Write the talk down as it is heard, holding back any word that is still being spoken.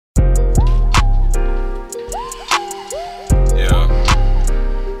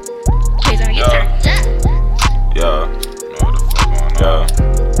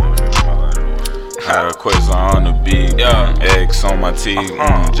got QuaXaR on the beat, X on my teeth,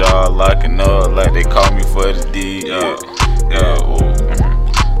 jaw locking up like they call me for the D.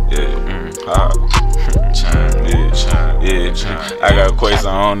 I got QuaXaR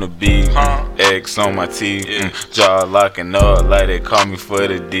on the beat, X on my teeth, jaw locking up like they call me for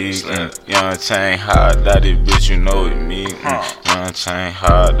the D. Young chain hot, that it bitch, you know it me. Young chain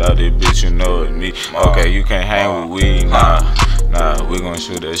hot, that it bitch, you know it me. Okay, you can't hang with we, nah, we gon'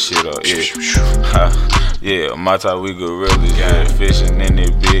 shoot that shit up, yeah, my type we gorillas, fishing in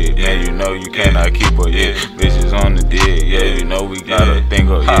it big, man, you know you cannot keep up, bitches on the dig, you know we gotta think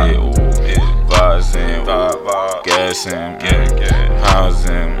of, vibes in, gas in, pounds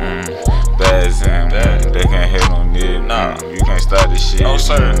in, bags in, they can't hit on it, you can't start the shit,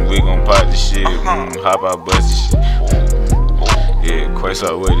 we gon' pop the shit, hop out bust the shit,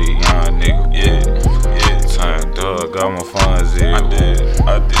 QuaXaR with a young nigga, turn dog, got my funds in, I did,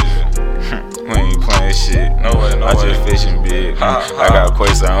 we ain't playing shit, I just fishing big, I got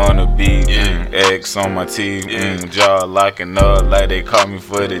QuaXaR on the beat, X on my teeth, jaw locking up like they call me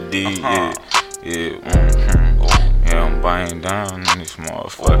for the D, I'm buying down in this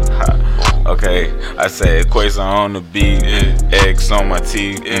motherfucker. Okay, I said QuaXaR on the beat, X on my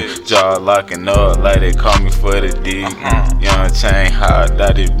teeth, jaw locking up like they call me for the D. Young chain hot,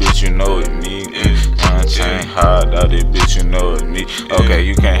 that it bitch, you know it me. Young chain hot, that it bitch, you know it me. Okay,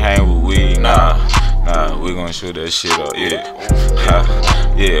 you can't hang with we, nah, we gon' shoot that shit up,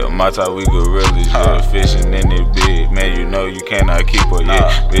 my type we gorillas, fishing in it big, man, you know you cannot keep up,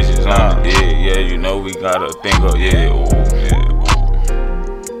 bitches on the dig, you know we gotta think of,